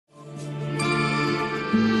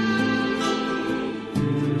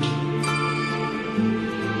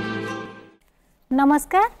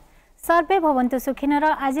नमस्कार सर्वे भवन्तु सुखिनार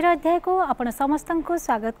आज अध्याय को आपण समस्त को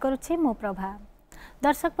स्वागत करुछि मो प्रभा।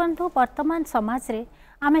 दर्शक बंधु वर्तमान समाज रे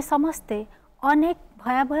आमे समस्ते अनेक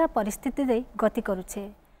भयावह परिस्थिति दे गति करुछे।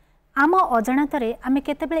 आम अजाणतरे आमे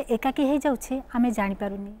केतेबेले एकाकी हो जाउछे आमे जानि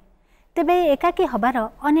पारुनी। तेबे एकाकी हबार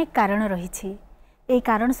अनेक कारण रहिछि। एई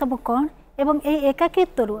कारण सब कोन एवं ए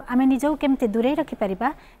एकाकीत्वरु आमे निजौ केमते दूरे रखि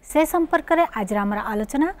परिबा से संपर्क रे आज हमर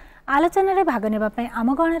आलोचना रे भाग नेबा पय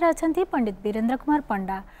आम गणरे अछंती पंडित वीरेंद्र कुमार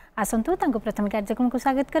पंडा। आसंतु तांको प्रथम कार्यक्रम को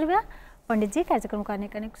स्वागत करबा। पंडित जी कार्यक्रम को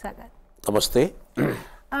अनेक अनेक स्वागत। नमस्ते।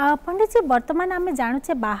 पंडित जी वर्तमान आमे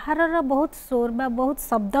जानुचे बाहर बहुत शोर बा बहुत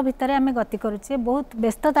शब्द भितरे आमे गति करूचे, बहुत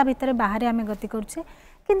व्यस्तता भितरे बाहर आमे गति करूचे,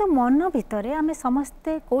 किंतु मन भितरे आमे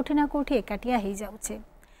समस्ते कोठी ना कोठी एकाटिया हो जाउचे।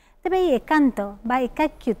 तेबे एकांत बा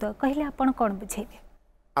एकाकीत कहले आपण कोन बुझेबे?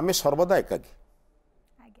 आमे सर्वदा एकाकी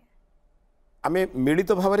आमे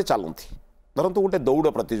मिलित भाव में चलती। धरतु गोटे दौड़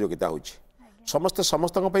प्रतियोगिता होची, समस्ते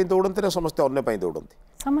समस्त दौड़ते ना समस्ते अन्य दौड़ते,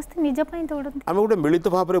 समस्ते निज पई दौड़ते। आमे गोटे मिलित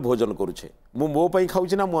भाव में भोजन करूचे, मु मो पई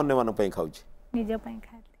खाउची ना मु अन्य मान पई खाउची, निज पई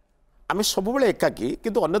खाते। आमे सब बेले एकाकी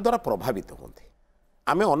किंतु अन्य द्वारा प्रभावित होते।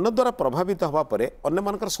 आमे अन्य द्वारा प्रभावित हवा परे अन्य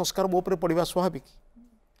मानकर संस्कार मो ऊपर पड़िबा स्वाभाविक।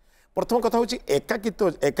 प्रथम कथा होची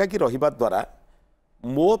एकाकी रहिबा द्वारा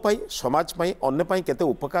मो पई समाज पई अन्य पई केते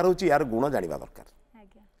उपकार होची यार गुण जानिबा दरकार।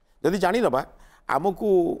 जदि जानी नबा आमको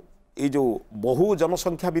ये जो बहु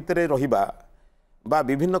जनसंख्या भितर रहिबा बा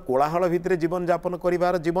विभिन्न कोलाहल भितर जीवन यापन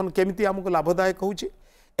करिवार जीवन केमिति आमको लाभदायक होची,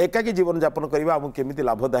 एकाकी जीवन यापन करिबा आमको केमिति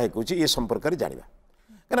लाभदायक होची ये संपर्क रे जानिबा।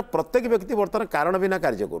 कारण प्रत्येक व्यक्ति वर्तमान कारण बिना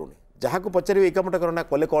कार्य करूनी। जहाँ को पचारे ये कामटा करना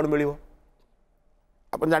कले कौन मिलिबो?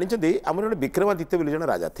 आप जानी आम जन विक्रमादित्य बोली जन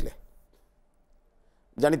राजा थे,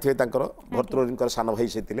 जानी थे भर्तृहरिंकर सान भाई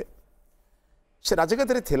से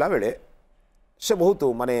राजगादी में थिला बेले से बहुत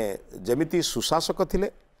माने जमिति सुशासक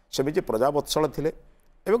थिले, सेमिति प्रजावत्सल थिले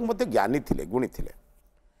एवं मते ज्ञानी थिले, गुणी थिले।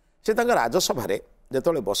 से राजसभा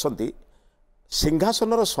जेतोले बसंती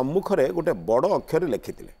सिंहासन सम्मुख रे गोटे बड़ अक्षर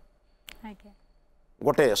लिखिथिले,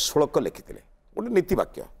 गोटे श्लोक लिखिथिले, गोटे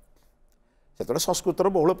नीतिवाक्य। से संस्कृतर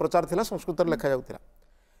बहुल प्रचार थिला, संस्कृत लिखा जाउथिला।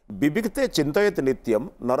 विविक्ते चिंतयेत नित्यम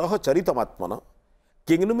नरह चरितमात्मन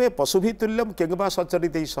किंगनुमे पशुभि तुल्यम किंगबा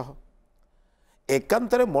सचरितै सह।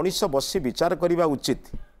 एकांतरे मनीष बसी विचार करने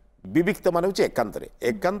उचित। विविक्त मान हूँ एकांतरे,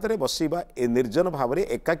 एकांतरे बसवा निर्जन भाव में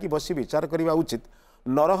एकाकी बसी विचार करने उचित।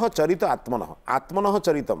 नरह चरित आत्मन आत्मन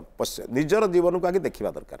चरितम पश्य निजर जीवन को आगे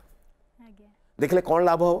देखा दरकार। देखले कौन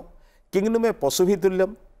लाभ हो? किंगनुमे पशुभि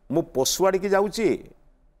तुल्यम मु पशुआड़ी की जाऊँगी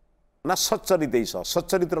ना सच्चरित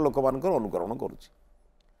सच्चरित्र लोक मान अनुकरण करुच्ची।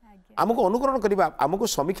 आमको अनुकरण करवा आमको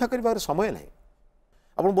समीक्षा कर समय ना।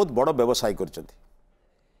 आप बहुत बड़ व्यवसाय कर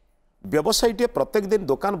व्यवसायीटे प्रत्येक दिन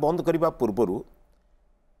दुकान बंद करने पूर्वर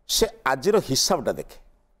से आजिर हिसाबटा देखे।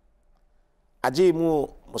 आज मु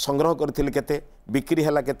संग्रह करी केते, बिक्री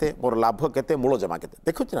है केते, मोर लाभ केते, मूल जमा केते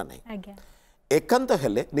देखुच ना नहीं। एकांत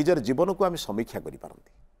हेले निजर जीवन को आम समीक्षा करि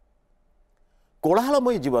पारंती।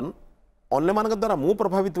 कोलाहलमय जीवन अन्य मान द्वारा मु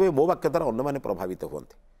प्रभावित हुए, मो वाक्य द्वारा अन्य माने प्रभावित हुए।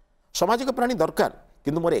 सामाजिक प्राणी दरकार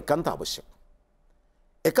किंतु मोर एकांत आवश्यक।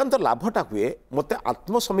 एकांत लाभटा हुए मते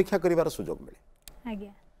आत्मसमीक्षा करिवार सुजोग मिले।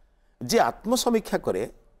 जे आत्मसमीक्षा करे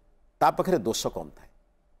ता पाखरे दोष कम थाए।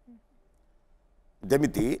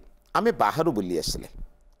 जमिति आमे बाहर बुली आसिले,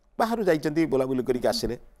 बाहर जाइचंती बुलाबुली करिक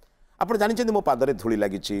आसिले, आपण जानिचंती मो पादरे धूली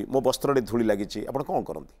लागिची, मो वस्त्ररे धूली लागिची, आपण कोन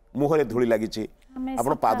करंती? मुहरे धूली लागिची,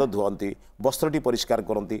 आपण पाद धुअंती, वस्त्रटी परिष्कार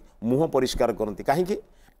करंती, मुह परिष्कार करंती। काहेकि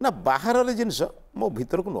ना बाहर रे जिंस मो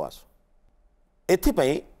भीतर को न आसो। एथि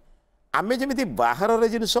पई आमे जेमिति बाहर रे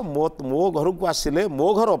जिंस मो घर को आसिले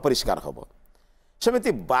मो घर अपरिष्कार हबो,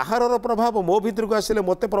 सेमिति बाहर प्रभाव मो भीतर को आसिले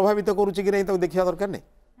मते प्रभावित करूची कि नहीं तो देखिया दरकार नहीं।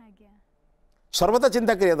 सर्वदा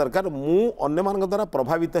चिंता करिया दरकार मु अन्य मान द्वारा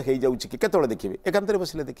प्रभावित हो जाउची कि केतोले देखिबे? एकांतरे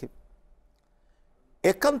बसिले देखिबे।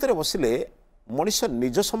 एकांतरे बसिले मनुष्य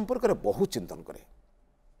निज संपर्क रे बहुत चिंतन करे।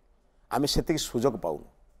 आमे सेति सुजोग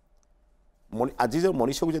पाउनु। आज जो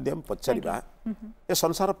मनुष्य को जदि हम पचारिबा ए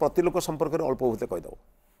संसार प्रति लोक संपर्क रे अल्प बहुत कहि दबो।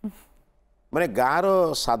 माने गाँर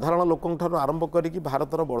साधारण लोकों ठार आरंभ करी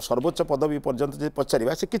भारतर सर्वोच्च पदवी पर्यंत जे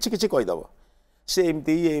पचारिबा से किछि किछि कहिदबो। से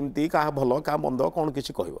एमती क्या भल क्या मंद कौन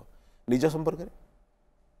किछि कहबो। निज संपर्क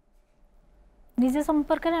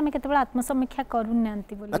रे आमे केतेबेला आत्मसमीक्षा करू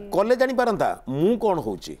नांती बोली कले जानि पारंता मु कोन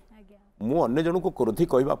होउची। मु अन्य जन को क्रोधी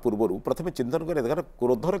कहवा पूर्व प्रथमे चिंतन करे देखा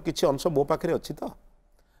क्रोधर किछि अंश मो पाखरे अछि तो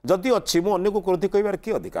जदि अच्छी मु अन्य को क्रोधी कहबार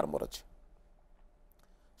कि अधिकार मोर अछि।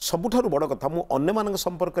 सबुठारु बड़ कथा मु अन्य मानक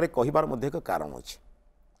संपर्क रे कहिबार मध्ये एक कारण अछि।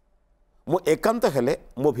 मु एकांत हेले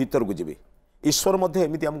मो भीतर को जीवी। ईश्वर मध्ये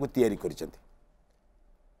एमिति हमको तैयारी करिसेंती।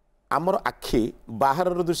 आमर आखि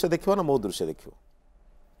बाहर दृश्य देखियो ना मो दृश्य देखियो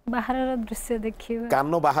बाहर दृश्य देखियो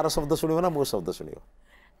कान बाहर शब्द शुणियो ना मो शब्द शुणियो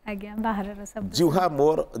आज्ञा बाहर शब्द जिहा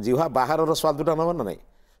मोर जिहा बाहर स्वादुटा नब ना नहीं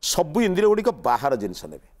सब इंद्रिय गुड़िक बाहर जिनस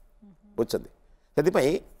ने बुझे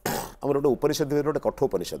से आम गोटे उपनिषद गोटे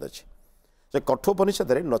कठोपनिषद अच्छे से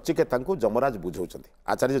कठोपनिषद नचिकेता जमराज बुझाऊँ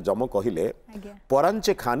आचार्य जम कहले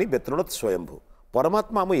परांचे खानी बेतृणत स्वयंभू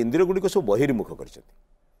परमात्मा आम इंद्रिय गुड़िक सब बहिर्मुख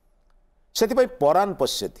कर परान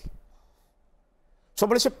पश्यति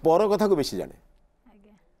सब से पर कथा को बेसी जाने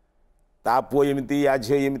ता पुओ एमती या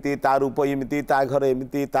झील एमती ता रूप एमती ता घर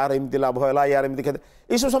एमती तार एमती लाभ है यार एमती खेत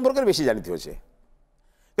ये सब संपर्क में बेसी जानी से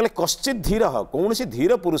कहले कश्चित धीर कौन सी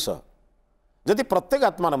धीर पुरुष जदि प्रत्येक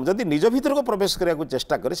आत्मा जदि निज भीतर को प्रवेश करने को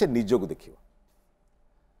चेष्टा करे से निज को देखियो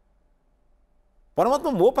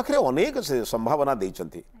परमात्मा मो पाखे अनेक संभावना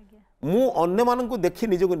देइचंती मु अन्य मानक देखी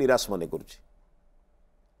निज को निराश मन करुच्ची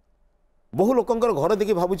बहु लोकंकर घर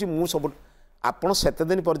देखी भावुची मु सब आपण सेते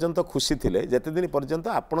दिन पर्यंत खुशी थिले जेते दिन पर्यंत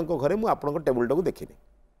आपण घरे मु आपण टेबुलटा को देखिनी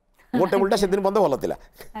मो टेबुलटा से दिन बंद भल थिला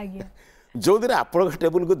जो दिन आपण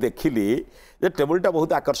टेबुल को देखिली जे टेबुलटा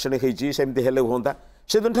बहुत आकर्षण होईची सेमती हेले होंता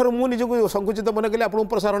से दिन ठार मु निजको संकुचित मन कली आपण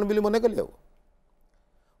प्रसारण बिली मन कली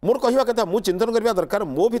मोर कहवा कथा मु चिंतन करबा दरकार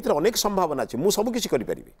मो भीतर अनेक संभावना अछि मु सब किछि करि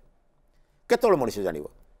परिबे केतोल मनुष्य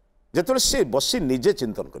जानिबो जेतोल से बसी निजे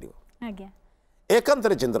चिंतन करिवो आज्ञा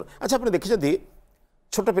एकांतरे चिंतन अच्छा आपने देखिछथि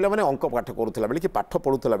छोट पिला माने अंक पाठ करूला बेले कि पाठ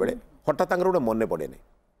पढ़ुला बेले हठात तांकर गोटे मन पड़े नहीं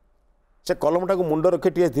से कलमटा को मुंड रखे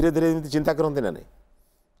टे धीरे धीरे चिंता करते ना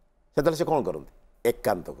नहीं से कौन करते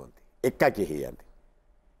एकांत कहते एकाकी हो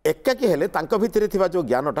जाती एकाकी हेले तांको भितरे थिबा जो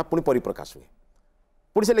ज्ञानटा पुणी परिप्रकाश हुए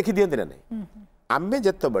पुणी से लिखि दियंती ना नहीं आमे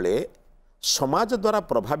जेतेबेले समाज द्वारा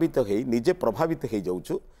प्रभावित हो निजे प्रभावित हो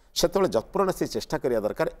जाऊँ से जत्प्रण से चेष्टा करिया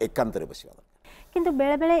दरकार एकांत रे बसिया दरकार किंतु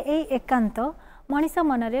बेले बेले ए एकांत मनीष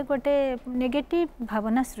मनरे गोटे नेगेटिव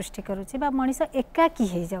भावना सृष्टि करुच्ची बा मनीष एकाकी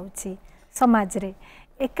हो जाउची समाज रे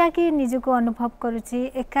एकाकी निजको अनुभव करुच्ची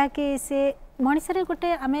एकाकी से मनीष रे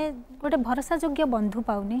गोटे आमे गोटे भरोसा योग्य बंधु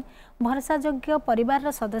पाउनी भरोसा योग्य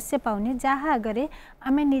परिवार सदस्य पाउनी जहाँ आगे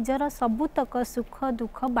आमे निजर सबुतक सुख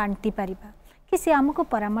दुख बांटी पारिबा कि सी आमको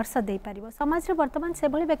परामर्श दे पारिबो समाज रे वर्तमान से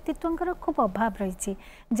भली व्यक्तित्वंकर खूब अभाव रही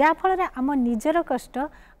जहाँ फल आम निजर कष्ट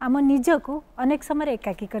आम निजको अनेक समय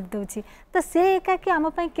एकाकी कर दउची तो से एकाकी आम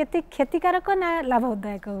पई केते क्षतिकारक ना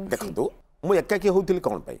लाभदायक हो देखंतु मु एकाकी होउतिल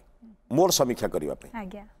कोन पई मोर समीक्षा करिवा पई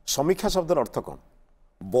आज्ञा समीक्षा शब्दर अर्थ कोन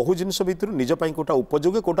बहु जिनस भितर निज पई कोटा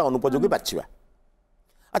उपयोगी कोटा अनुपयोगी बाछिबा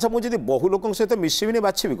अच्छा मु जदि बहु लोकन सहित मिसिबिनी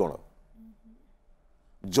बाछिबी कोन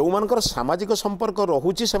जो मानकर सामाजिक संपर्क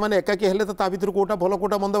रोचे से माने एकाकी हेले तो ता भीतर कोटा भल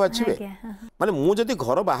कोटा मंद बाछिबे माने मु जदि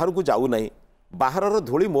घर बाहर को जाऊ नाही बाहरर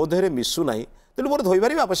धूली मो देहरे मिसु नाही तेणु मोर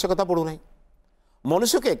धोइबार आवश्यकता पड़ू नाही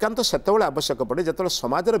मनुष्य के एकांत सेतेबेले आवश्यक पड़े जेतेबेले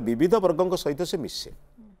समाजर विविध वर्गों सहित से मिसे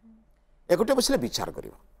एकोटे बसिले विचार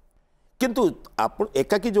करिवो किंतु आपण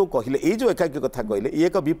एकाकी जो कहले ए जो एकाकी कथा कहले ये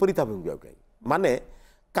एक विपरीताभिमुखी माने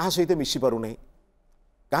कहा सहित मिसी पारु नाही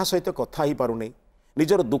कहा सहित कथा ही पारु नाही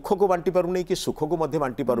निजर दुख को बांटी पारु नहीं कि सुख को मध्य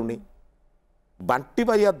बांटी पारु नहीं बांटी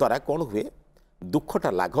पारिया द्वारा कौन हुए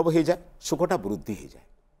दुखटा लाघव हो जाए सुखटा वृद्धि हो जाए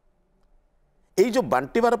यही जो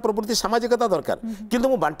बांटीबार प्रवृत्ति सामाजिकता दरकार किंतु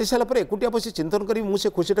मु बांटी सारा पर एकुटिया बसी चिंतन करी मु से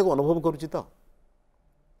खुशीटा को अनुभव करुच्ची तो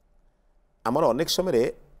आमर अनेक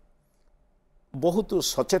समय बहुत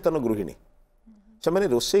सचेतन गृहिणी से मैंने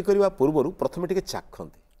रोषे करने पूर्व प्रथम टे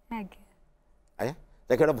चाखती आया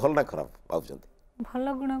देखा भल ना खराब भावुंट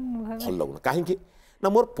भल गुण भल गुण कहीं ना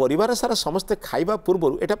मोर परिवार सारा समस्ते खाइबा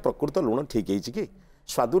पूर्व एटा प्रकृत लुण ठीक है कि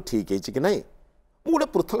स्वादु ठीक है कि ना मु गोटे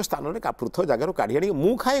पृथक स्थान में पृथक जगार काढ़ी आनी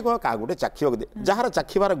मु खाए क्या गोटे चाखा दे जार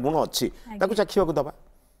चाखिबार गुण अच्छी चाखा दबा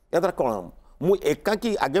या द्वारा कौन मु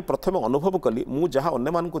एकाकी आगे प्रथम अनुभव कली मु जहाँ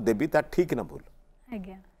अन्य मानक देवी ता ठीक ना भूल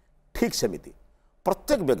ठीक सेमिति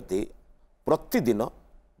प्रत्येक व्यक्ति प्रतिदिन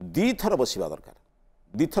दी थर बसवा दरकार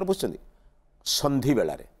दी थर बुझे संधि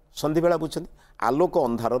बेलारे संधि बेला बुझे आलोक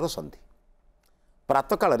अंधार संधि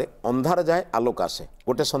प्रातः काल अंधार जाए आलोक आसे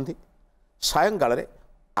गोटे संधि सायं काल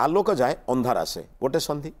आलोक जाए अंधार आसे गोटे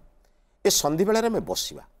संधि ए संधि बेलारे आम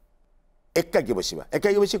बसवा एकाकी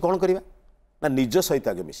बसी कौन करवा ना निज सहित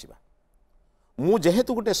आगे मिसवा मु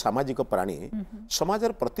जेहेतु गोटे सामाजिक प्राणी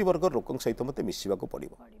समाजर प्रतिवर्ग लोक सहित मत मिसवा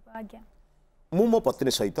पड़ो मु मो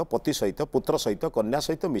पत्नी सहित पति सहित पुत्र सहित कन्या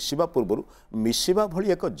सहित मिसवा पूर्व मिसवा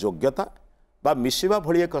भली एक योग्यता बा मिसवा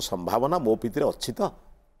भली एक संभावना मो भितर अच्छी तो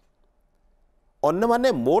अन्य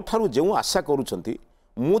माने मो ठारू जो आशा करूछंती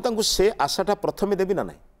मु तांकु से आशाटा प्रथमे देबी ना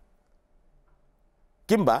नहीं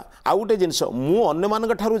किंबा आउ गोटे जिनस मु अन्य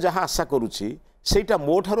मानक ठारू जहाँ आशा करूछि सेटा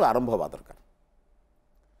मो ठारू आरंभ हवा दरकार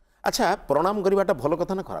अच्छा प्रणाम करवाटा भल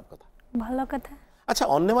कथा ना खराब कथा भल कथा अच्छा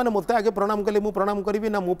अन्य मैंने मत आगे प्रणाम कले मु प्रणाम करी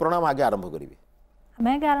ना मु प्रणाम आगे आरंभ करी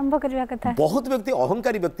मैं आरंभ करवा कथा बहुत व्यक्ति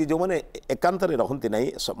अहंकारी व्यक्ति जो मैंने एकांत रहती ना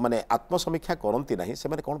माने आत्मसमीक्षा करती ना से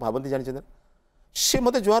मैंने कौन भावती जानते सी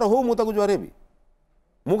मत जुआर हो मुझे जुआर भी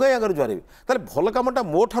मु कहीं आगे जुआर भी ताले भल कामटा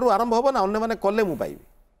मो ठारू आरंभ हम ना अन्य मैंने कले मु पाइबी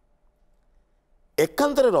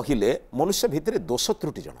एकांत रहिले मनुष्य भितर दोष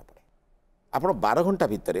त्रुटि जना पड़े आप 12 घंटा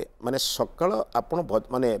भितर माने सकाळ आपण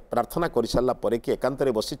माने प्रार्थना कर सारा पर कि एकांत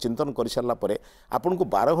बसी चिंतन कर सारा पर आपन को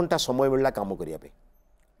 12 घंटा समय मिलला काम करिया पे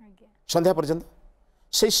संध्या पर्यंत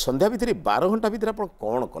से संध्या भितर 12 घंटा भितर आप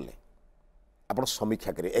कौन कले आप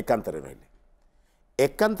समीक्षा करें एकांत रहिले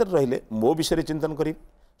एकांत रहिले मो विषय चिंतन करी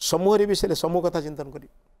समूह विषय समूह कथा चिंतन करी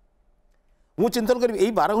मु चिंतन करी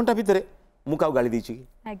यही 12 घंटा भितर मु का गाली देछि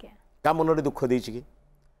कि का मन रे दुख देछि कि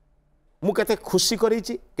मु केते खुशी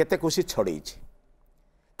करेछि केते खुशी छड़ेछि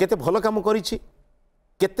केते भल काम करिछि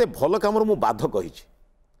केते भल काम मु बाध कहिछि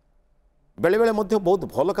बेले बेले मध्य बहुत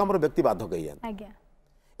भल काम व्यक्ति बाध कहि जान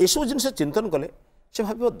ए सब जिनसे चिंतन कले से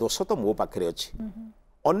भाव दोष तो मो पाखे अच्छी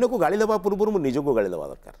अन्य को गाली देवा पूर्व मुझे निज को गाली देवा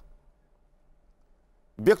दरकार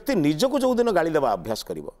व्यक्ति निज को जो दिन गाली देवा अभ्यास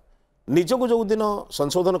कर निज को जो दिन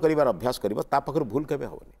संशोधन कर अभ्यास कर भूल केबे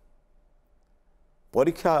हेनी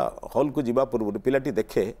परीक्षा हॉल को जीवा पूर्व पिलाटी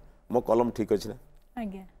देखे मो कलम ठीक अच्छी ना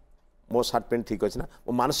मो सार्ट पेंट ठीक अच्छी ना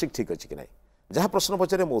मो मानसिक ठीक अच्छी कि ना जहाँ प्रश्न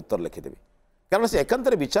पचारे मो उत्तर लिखिदेवी कारण से एकांत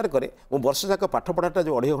विचार करे मो वर्ष जाक पाठ पढ़ाटा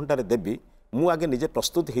जो 2.5 घंटे देवी मु आगे निजे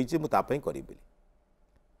प्रस्तुत होती करी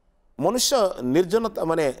मनुष्य निर्जनता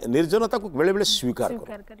माने निर्जनता को बेले बेले स्वीकार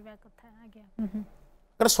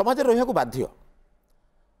कारण समाज रहा बाध्य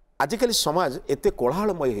आजिकल समाज एते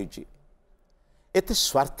कोलाहलमय होती एते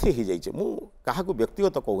स्वार्थी हो जाइए मु क्या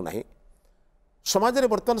व्यक्तिगत कहूना समाज में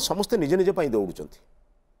बर्तमान समस्ते निज निज दौड़ुंट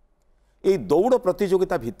ये दौड़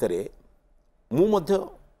प्रतियोगिता भितर मु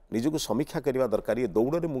निजको समीक्षा करने दरकार ये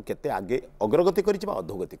दौड़ में मुझे आगे अग्रगति कर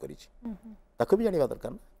अधोगति कर भी जाना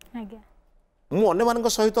दरकार ना मु अन्य मान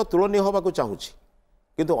सहित तुलनीय होगा चाहूँ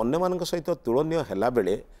किंतु अन्य मान सहित तुलनीय है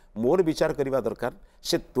बेले मोर विचार करने दरकार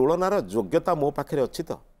से तुलनार योग्यता मो पाखे अच्छी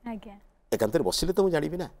तो एकांत बसिले तो मुझे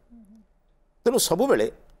जानी ना तेणु सब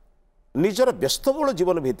बेले निजर व्यस्तबहुल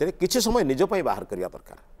जीवन भितर किसी समय निज पर बाहर करने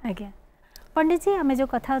दरकार पंडित जी आम जो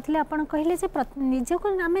कथा होते आप कहले निज को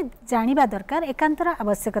आम जाना दरकार एकांतर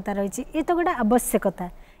आवश्यकता रही ये तो गोटे आवश्यकता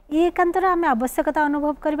ये एकांतर आम आवश्यकता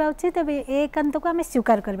अनुभव करवा उचित एकांत को आम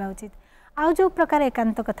स्वीकार करवा उचित आउ जो प्रकार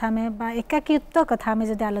एकांत कथा में एकाकीत्व कथा में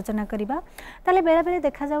जब आलोचना करवा ताले बेले बेले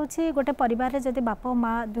देखा जाउछि गोटे परिवार जब बाप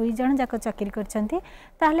माँ दुई जन जाक चाकरी करछंती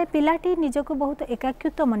ताले पिलाटी निजको बहुत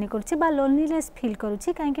एकाकीत्व मन करुछि बा लोनलीनेस फील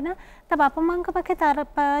करुछि काहेकि ना ता बाप माँ के पाखे तार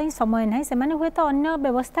पाई समय नाही से माने हुए तो अन्य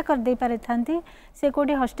व्यवस्था कर दे पारे थांती से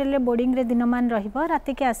कोडी हॉस्टल रे बोर्डिंग रे दिनमान रहिबो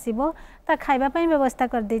राति के आसीबो ता खाइबा पई व्यवस्था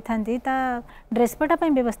कर दे थांती ता ड्रेस पटा पई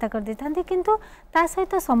व्यवस्था कर दे थांती किंतु ता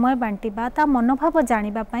सहित समय बांटीबा ता मनोभाव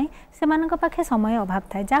जानिबा पई से पाखे समय अभाव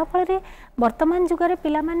थाए जहाँफल वर्तमान जुगर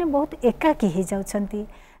पिला माने बहुत एकाकी हो जाउछंती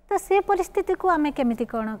तो से परिस्थिति को आमे केमिति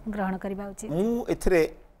कोन ग्रहण करबा उचित मु एथरे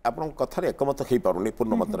आपन कथारे एकमत हेई पारुनी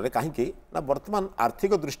पूर्ण मात्रा रे काहेकि ना वर्तमान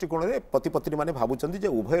आर्थिक दृष्टिकोण रे पति पत्नी माने भाबुचंती जे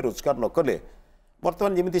उभय रोजगार न कले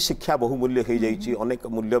वर्तमान जेमिति शिक्षा बहुमूल्य हो जाइए अनेक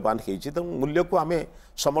मूल्यवान हो मूल्य को आम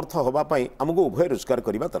समर्थ होगापाई आमको उभय रोजगार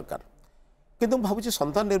करने दरकार किंतु भावुँ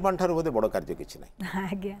संतान निर्माण ठार बोधे बड़ कार्य किसी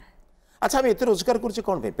ना अच्छा आम एत रोजगार करें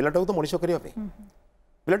कौन पिलाटा तो मनीष करने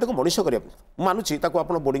पिलाटा को मनीष करने मानुची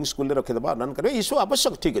आप बोर्डिंग स्कूल रखीदेवा अन्य करेंगे ये सब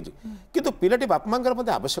आवश्यक ठीक अच्छे किंतु पिलाटी बाप माँ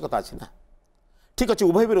आवश्यकता अच्छी ना ठीक अच्छे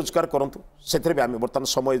उभय भी रोजगार करूँ से बर्तमान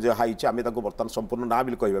समय जहाँ आम बर्तमान संपूर्ण ना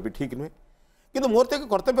भी कहवा भी ठीक नुहे किंतु मोर तो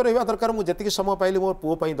कर्तव्य रहा दरकार मुझे जी समय पाइली मो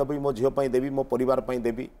पुओं देवी मो झील देवी मो परिवार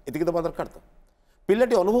देवी ये दबा दरकार तो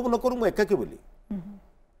पिलाटी अनुभव न करूँ मु एकाकी बोली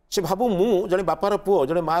से भावु मु जड़े बापार पुओ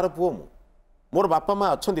जड़े मार पुओ मु मोर बापा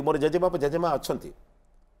माँ अच्छा मोर जेजेबापा जेजेमा अच्छा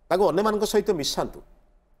अन्य मान सहित मिशातु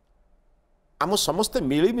आम समस्ते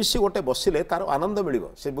मिलमिशि गोटे बसिले तार आनंद मिल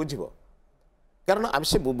से बुझ कारण आम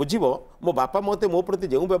से बुझ मो बापा मत मो प्रति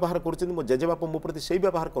जो व्यवहार कर मो जेजेबापा मो प्रति से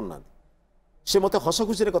व्यवहार करना से मत हस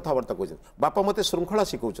खुशी कथबार्ता कहते बापा मत श्रृंखला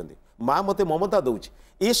शिखौं माँ मत ममता दौर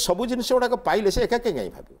ये सब जिन गुड़ाक पाइले से एकाकी कहीं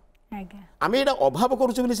भाव आम यहाँ अभाव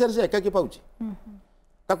करुँ से एकाकी पाँच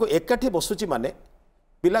एकाठी बसुची माने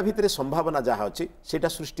पिला भितर संभावना जहाँ अच्छी से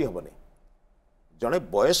सृष्टि हेनी जड़े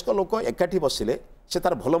वयस्क लोक एकाठी बसिले से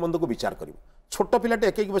तार भल मंद को विचार कर छोट पिलाटे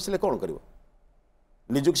एक बसिले कौन कर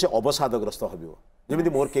निजुक से अवसादग्रस्त होमी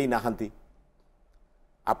मोर कई नहांती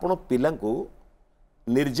आपण पिला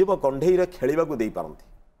निर्जीव कंढे खेल दे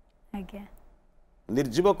पारती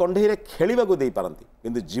निर्जीव कंढे खेल दे पारती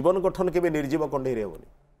किंतु जीवन गठन के निर्जीव कंढे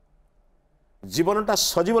हेनी जीवनटा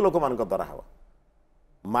सजीव लोक मान द्वारा हम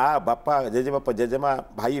माँ बापा जेजे बापा जेजेमा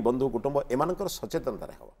भाई बंधु कुटुंब एमानकर सचेतनता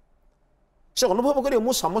हम से अनुभव करें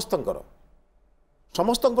मु समस्त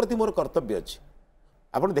प्रति मोर कर्तव्य अच्छी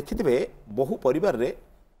आपड़ देखिथे बहु परिवार रे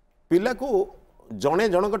पिला को जड़े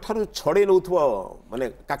जनक ठारू छड़े नौ माने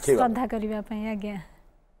काखेबा श्रद्धा करबा पई आज्ञा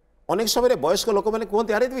अनेक समय वयस्क लोक मैंने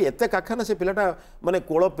कहते अरे तुम एत काखा से पिलाटा माने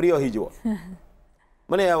कोल प्रिय हो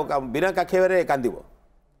माने बिना काखेबारे कांदिब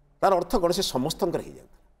तार अर्थ कौन से समस्त हो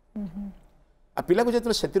जाता आ पिला को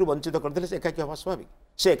जो से वंचित करते से एकाकी हवा स्वाभाविक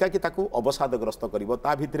से एकाकी ताकू अवसादग्रस्त करिवो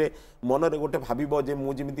ता भितरे मन रे गोटे भाबिबो जे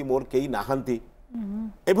मु जेमिति मोर केही नाहांती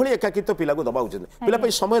एभली एकाकी तो पिला को दबा उचित पिला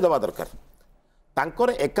पे समय दबा दरकार तांकर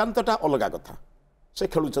एकांतटा अलगा कथा से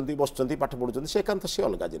खेलुंट बसुँच पाठ पढ़ुं से एकांत सी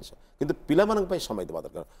अलग जिन कि पिला समय देवा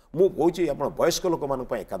दरकार मुझे आप वयस्क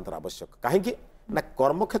लोक एकांतर आवश्यक कहीं ना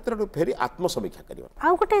कर्म क्षेत्र फेरी आत्मसमीक्षा कर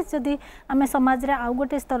आउ गोटे जदि आम समाज रे आउ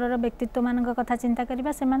गोटे स्तर व्यक्तित्व मान कथा चिंता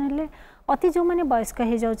करबा से माने अति जो माने वयस्क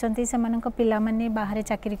हो जाउछंती से मानक पिला माने बाहर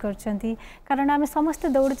चाकरी करछंती कारण आम समस्त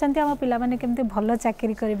दौड़छंती आम पिला माने केमते भलो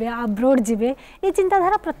चाकरी करिवे अब्रोड जिवे ए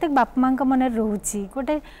चिंताधारा प्रत्येक बाप मां के मन रहउची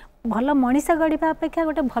गोटे भल मनीष गढ़ा अपेक्षा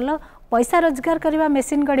गोटे भल पैसा रोजगार करने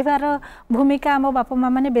मेसीन गढ़ार भूमिका आम बापा माँ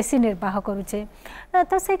मैंने बेसी निर्वाह करुचे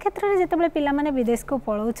तो से क्षेत्र में जिते पिला माने विदेश को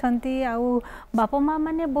पलाउंट आउ बापा माँ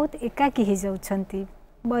मैंने बहुत एकाकी हो जाउछंती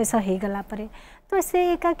बयस हो गला परे तो से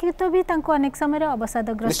एकाकीत्व भी तांको अनेक समय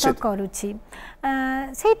अवसादग्रस्त करुछि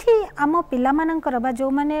सेठी आम पिला मानकर बा जो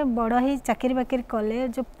माने बड़ ही चाकरी बाकरी कले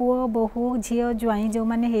जो पुओ बहु झियो ज्वाई जो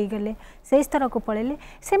माने हे गले से स्तर को पळेले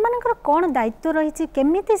से मानकर कोन दायित्व रहिछि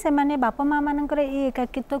केमिति से माने बापा माँ मानकर ए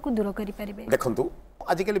एकाकीत्व को दूर करि परिबे देखंतु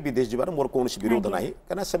आजिकल विदेश जीवार मोर कौन विरोध ना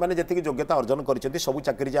कहीं से जी योग्यता अर्जन कर सब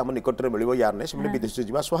चाकरी आम निकट में मिल यार नहीं से विदेश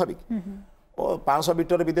जावा स्वाभाविक 500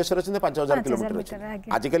 मीटर विदेश अच्छे 5000 किलोमीटर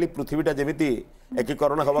अच्छे आजिकल पृथ्वीटा जमी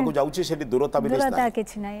एकीकरण हवा जाऊँगी दूरता विदेश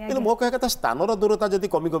कि मो कह कथा स्थानर दूरता जब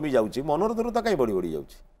कमी कमी जाऊँगी मनर दूरता कहीं बढ़ी बढ़ी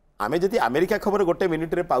जाऊँगी आम जब अमेरिका खबर गोटे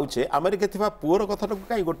मिनिट रे पाउचे अमेरिका थी पुअर कथा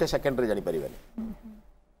कहीं गोटे सेकेंड जापर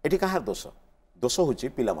ये कहार दोष दोष हूँ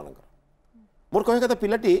पिला मोर कह कथा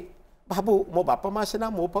पिलाटी भाबू मो बापा माँ सीना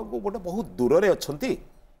मो पाक गोटे बहुत दूर रे अच्छंती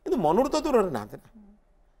किंतु मनर तो दूर ना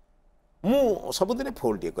मु सबुदिन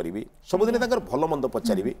फोन टे करी सबुदिन भल मंद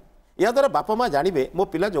पचारि या द्वारा बापा माँ जानवे मो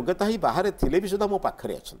पिला योग्यता ही बाहर थिले भी सुधा मो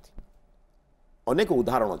पाखरे अच्छंती अनेक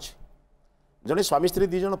उदाहरण अच्छे जड़े स्वामी स्त्री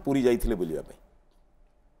दी जन पुरी जाइथिले बुलिबा पे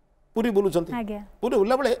पुरी बुलुचंती पुरी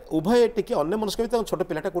बुला बेले उभय टिके अन्य मनस्क छोट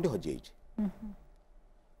पिलाटा कोठी हजि जाइछि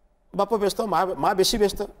बापा व्यस्त माँ बेसी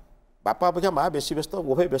व्यस्त बापा अपेक्षा माँ बेसी व्यस्त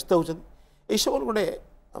उभय व्यस्त होती सब गोटे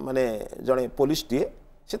माने जड़े पुलिस टीए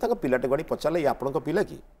से पिलाटे गड़ी पचारे ये आपण पिला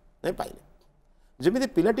कि नहीं पाइले जमी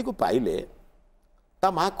पिलाटी को पाइले ता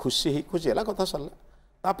माँ खुशी है कथा सरला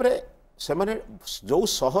तापरे से माने जो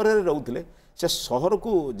सहर रे रहउथिले से सहर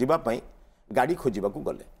को जीवाई गाड़ी खोजा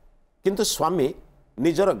गले किंतु स्वामी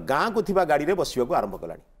निजर गाँ को थिबा गाड़ी रे बसिबा आरंभ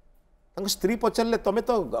कलानी स्त्री पचारे तुम्हें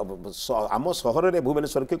तो आम सहर में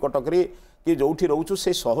भुवनेश्वर की कटक कि जो रोचु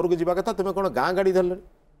से सहर को जावा कथा तुम्हें कौन गाँ गाड़ी धरल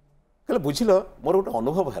कहे बुझल मोर गोटे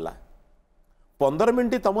अनुभव है 15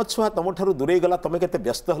 मिनट तुम छुआ तुम ठार दूरे गला तुम के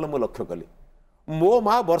व्यस्त हल मु लक्ष्य कली मो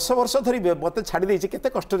माँ वर्ष वर्ष धरी मत छाड़ी देछि केते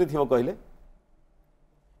कष्ट थी कहले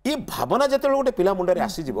ये भावना जो गोटे पिला मुंडे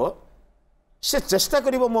आसीज से चेष्टा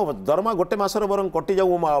कर मो दरमा गोटे मसर बर कटि जाऊ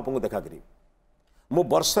मो माँ बापा को देखा करी मो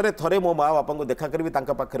वर्षरे थरे मो माँ बापा को देखा करी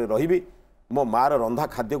पाखे रही मो मार रंधा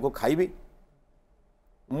खाद्य को खाइबी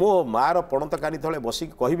मो मार पणत कानी तले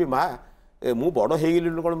बसिक कहबी माँ मु बड़ हो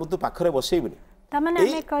गली कौन मुझे पाखे बसैबी तामाने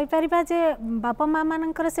हमें कहि परिबा जे बापा माँ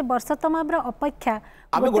मानकर से वर्ष तमार अपेक्षा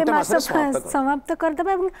गोटे मास समाप्त कर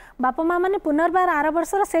देबा एवं बापा माँ माने पुनर्बार आर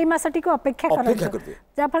वर्षर सेही मासटी को अपेक्षा करबे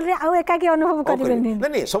जा फल रे आउ एकाकी अनुभव करिबे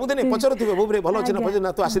नहीं सब दिन पचरथिबे बोबरे भलो अछि ना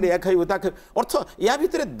भजन तू आसिले या खाइबो ता अर्थ या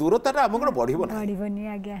भितरे दूरताटा हमर बढ़िबोनी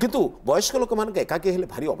आज्ञा किंतु वयस्क लोक मान के एकाकी हेले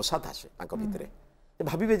भारी अवसाद आसे तांको भितरे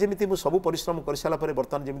भाविबे जेमिति मु सब परिश्रम कर साला परे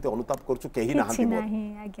वर्तमान जेमिति अनुताप करछु केही नाहंती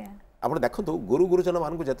आज्ञा आपण देखंतु गुरु गुरुजन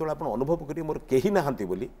मान को जेतोला आपण अनुभव करी मोर केही नाहंती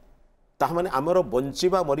बोली ताहा माने हमर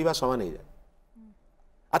बंचिबा मरिबा समान हे जाय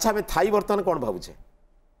अच्छा हमें थाई वर्तमान कोन भाबुछे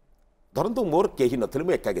धरंतु मोर केही नथिले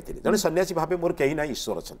मु एकाकी थिली जने सन्यासी भाबे मोर केही ना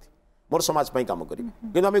ईश्वर अछंती मोर समाज पई काम करी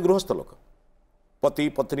किंतु आमे गृहस्थ लोक पति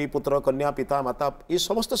पत्नी पुत्र कन्या पिता माता ये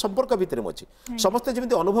समस्त संपर्क भितर मु अछि समस्त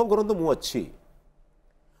जेमिति अनुभव करंतु मु अछि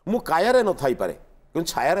मु कायारे न थाई पारे कि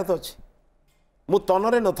छाया तो अच्छी मु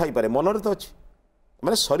तन न थाई पारे मन तो अच्छी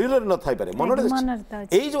माने शरीर न थाई पारे मन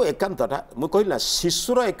यही जो एकांतटा मु कहला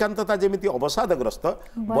शिशुर एकांतता जेमिति अवसादग्रस्त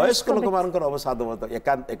वयस्क लोक मानकर अवसाद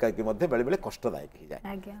एकाकी बेले बेले कष्टदायक हो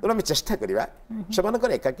जाए तो आम चेष्टा करवा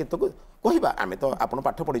से एकाकीत्व को कहवा आम तो आप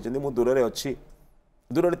पाठ पढ़ी मु दूर रे अच्छी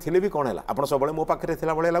दूर थे भी कौन है आप सब मो पाखे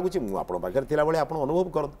लगुच मुझे आप अनुभव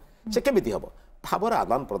कर से केमी हम भावर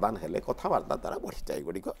आदान प्रदान हेले कथबार्ता द्वारा बढ़ी जाए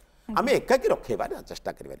गुड़िक आम एकाकी रखेबार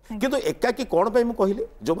चेष्टा करें किंतु एकाकी कौन पे मुझे कहली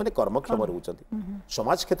जो मैंने कर्मक्षम रोचते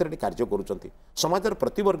समाज क्षेत्र में कार्य करुँच समाजर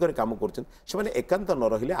प्रतिवर्ग में काम कर एकांत न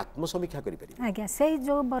रहिले आत्मसमीक्षा करें आज्ञा से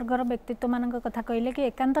जो वर्गर व्यक्तित्व मान कथा कहले कि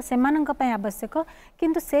एकांत से आवश्यक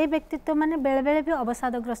किंतु से व्यक्तित्व माने बेले बेले भी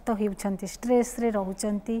अवसादग्रस्त होउछंती स्ट्रेस रे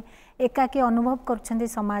रहउछंती एकाकी अनुभव करुछंती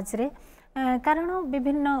समाज रे कारण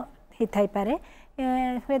विभिन्न हिथाई पारे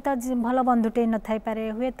हुए तो भल बंधुटे न थाई पारे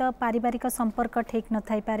हुए तो पारिवारिक संपर्क ठीक न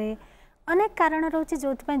थाई पारे अनेक कारण रोचे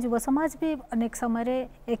जो युव समाज भी अनेक समय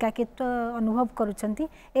एकाकित्व अनुभव करुछंती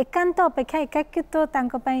एकांत अपेक्षा एकाकित्व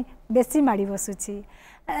तांको पई बेसी माड़ी बसुची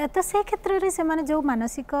तो से क्षेत्र रे से माने जो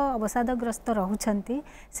मानसिक अवसादग्रस्त रहउछंती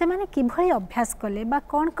से माने किभଳି अभ्यास कले बा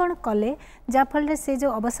कोन कोन कले जा फल से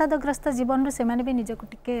जो अवसादग्रस्त जीवन रे से माने भी निजको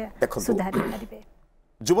टिके सुधारि पारिबे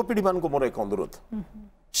युवपीढ़ी मान को मोर एक अनुरोध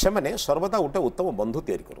से मैंने सर्वदा गोटे उत्तम बंधु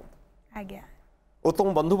तैयारी करूँ आज्ञा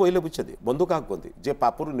उत्तम बंधु बोले बुझे बंधु क्या कहते जे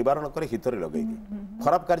पापुर निवारण करे हितरे लगे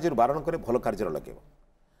खराब कार्य बारण करे भल कार्य लगे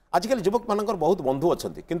आजिकल युवक मानकर बहुत बंधु अच्छा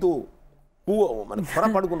किंतु माने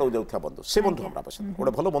खराब आड़ को नौ जाऊा बंधु से बंधु हमारा पसंद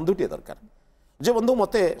गोटे भल बंधुटे दरकार जे बंधु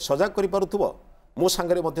मत सजग कर मो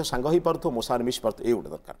सांगे सांग हो पार मो सागर मिस पार ये गोटे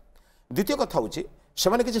दरकार द्वितीय कथा हूँ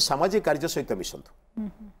किसी सामाजिक कार्य सहित मिशंतु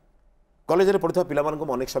कॉलेज पढ़ुवा पिला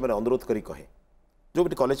अनेक समय अनुरोध करी कहे जो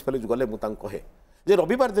भी कॉलेज फॉलेज गले मुझे कहे जे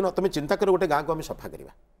रविवार दिन तुम चिंता कर गोटे गाँव को आम सफा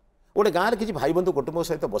करवा गोटे गाँव किसी भाई बंधु कुटुंब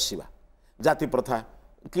सहित बसवा जाति प्रथा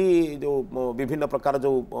कि जो विभिन्न प्रकार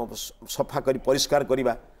जो सफा कर परिष्कार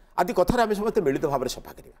करवा आदि कथार आम समस्त मिलित भाव में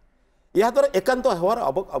सफा करवा या द्वारा एकांत हवार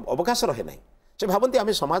अवकाश रहे ना से भावती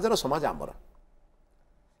आम समाजर समाज आमर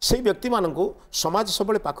से व्यक्ति मान समाज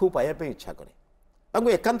सब पाखु पाइबा इच्छा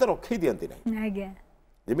करे एकांत रखे दिखती ना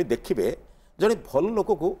जमी देखिए जड़े भल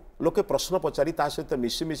लोक को लोके प्रश्न पचारि ता सहित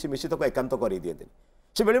मिसी मिसी मिसी तक एकांत कर दिए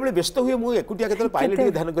से बेले बेले व्यस्त हुए मुझे एकुटिया के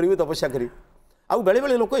पाइले ध्यान करी तपस्या करी आउ बेले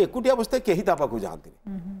बेले लोक एकुटिया अवस्था कहीं ता पाखु जाती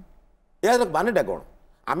यार मानेटा कौन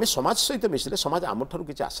आम समाज सहित मिसिले समाज आम ठार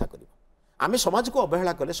किसी आशा कर आम समाज को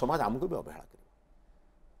अवहेला कले समाज आमको भी अवहेला कर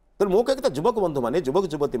तो मो कहता युवक बंधु मैंने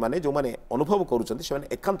युवक युवती मैंने जो मैंने अनुभव करुँच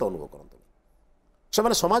एकांत अनुभव करते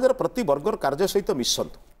से समाजर प्रति वर्गर कार्य सहित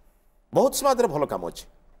मिशंतु बहुत समाज भल काम अच्छे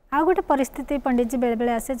आ गोटे परिस्थिति पंडित जी बेले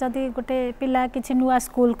बेले आसे जदि गोटे पिला किसी नुआ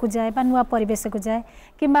स्कूल को जाए बा नुआ परिवेश को जाए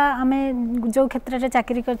किंबा आमे जो क्षेत्र में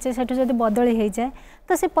चाकरी करछे सेठु जदि बदली हो जाए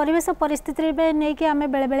तो से परिवेश परिस्थिति में नहीं कि आमे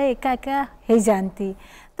बेले बेले एका एका हो जाती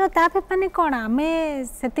तो तापे माने कौन आमे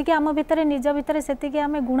सेतिके आम भितर निज भितर सेतिके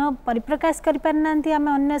आमे गुण परिप्रकाश करि पारनांती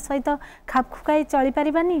आमे अन्य सहित खाप खुकाई चली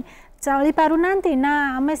पारिबानी चली पारुनांती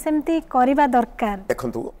ना आमे सेमती करिबा दरकार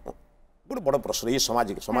देखंतु गोटे बड़ प्रश्न ये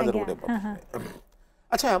समाज गोटे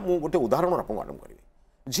अच्छा मु गोटे उदाहरण आप करी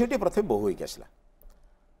झीटे प्रथम बहु होकर आसला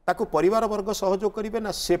ताको परिवार वर्ग सहयोग करेंगे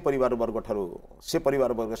ना से परिवार वर्ग ठारू से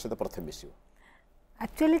परिवार वर्ग सहित प्रथम मिस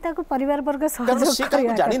एक्चुअली ताको परिवार वर्ग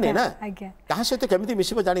सहयोग जाने ना क्या सहित केमी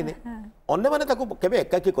मिस जाने अन्य मैंने केवे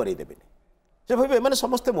एकाकी करदेवे से भाई एम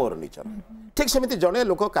समस्ते मोर निचर ठीक सेमती जड़े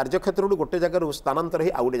लोक कार्यक्षेत्र गोटे जगार स्थानांतर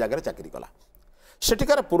आउ गोटे जगह चाकरी कला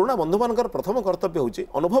सेठिकार पुराणा बंधु मान प्रथम कर्तव्य हूँ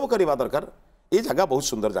अनुभव करवा दरकार ये जगह बहुत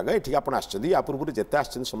सुंदर जगह ये आप या पूर्व जिते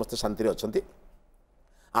आते समस्त शांति अच्छा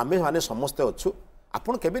आमे माने समस्ते अच्छु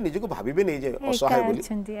आपड़ के निजक भावे नहीं जे असहाय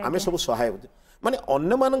बोली आमे सब सहाय माने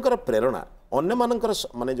अन्य मानकर प्रेरणा अन्य मानकर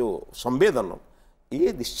माने जो संवेदन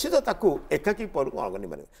ये निश्चित ताकू एकाकी अगनी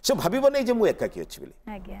माने से भाव नहीं जे मु एकाकी अच्छी बोली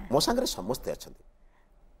मो सांगे समस्ते अच्छा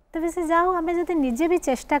तबे से जाओ आमे जदि निजे भी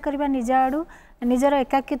चेष्टा करबा निज आड़ू निजर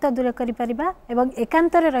एकाकित्व दूर करिपरिबा एवं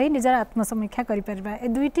एकांतरे रही निजर आत्मसमीक्षा करिपरिबा ए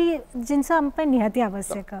दुईटी जिनस हम पे निहाती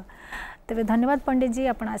आवश्यक तबे धन्यवाद पंडित जी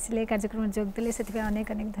आपण आसिले कार्यक्रम जोग दिले सेति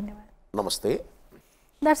अनेक अनेक धन्यवाद नमस्ते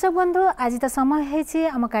दर्शक बंधु आज तो समय है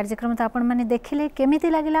आम कार्यक्रम तो आपण मैंने देखिले केमिति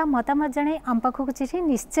लागिला मतामत जणे आम पाखक चिठी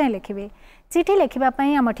निश्चय लिखिबे चिठी लिखिबा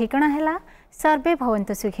पई आम ठिकाना हैला सर्वे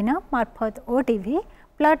भवन्तु सुखिनः मार्फत OTV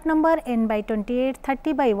plot number N/28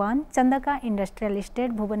 30/1 Chandaka industrial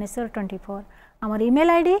estate Bhubaneswar 24 आमर ईमेल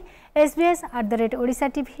आईडी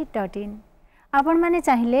sbs@odishatv.in आपण माने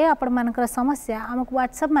चाहिए आपण मानकर समस्या आमको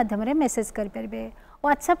व्हाट्सएप माध्यम रे मेसेज कर परिबे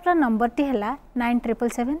व्हाट्सएप रा नंबर टी हैला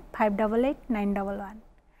 9777 588 911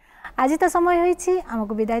 आज तो समय होईछि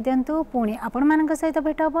आमको विदाय दियंतु पुणी आपण मानक सहित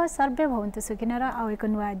भेट हबो सर्वे भवन्तु सुखिनः आ एक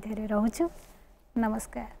नुआ अध्याय रे रहूछु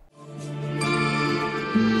नमस्कार।